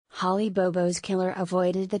Holly Bobo's killer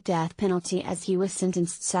avoided the death penalty as he was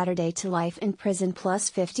sentenced Saturday to life in prison plus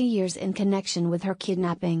 50 years in connection with her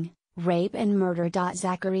kidnapping, rape and murder.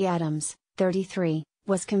 Zachary Adams, 33,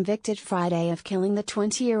 was convicted Friday of killing the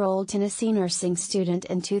 20-year-old Tennessee nursing student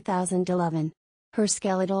in 2011. Her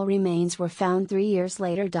skeletal remains were found 3 years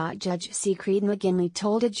later. Judge C. Creed McGinley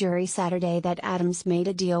told a jury Saturday that Adams made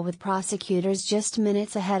a deal with prosecutors just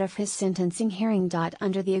minutes ahead of his sentencing hearing.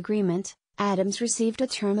 Under the agreement, Adams received a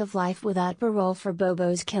term of life without parole for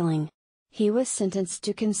Bobo's killing. He was sentenced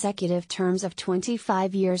to consecutive terms of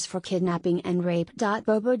 25 years for kidnapping and rape.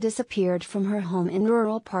 Bobo disappeared from her home in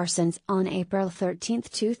rural Parsons on April 13,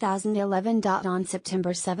 2011. On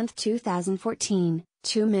September 7, 2014,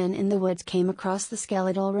 two men in the woods came across the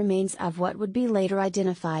skeletal remains of what would be later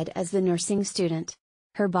identified as the nursing student.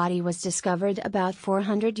 Her body was discovered about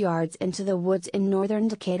 400 yards into the woods in northern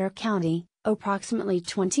Decatur County, approximately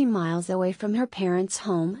 20 miles away from her parents'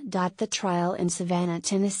 home. The trial in Savannah,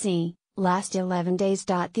 Tennessee, lasted 11 days.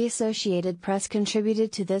 The Associated Press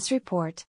contributed to this report.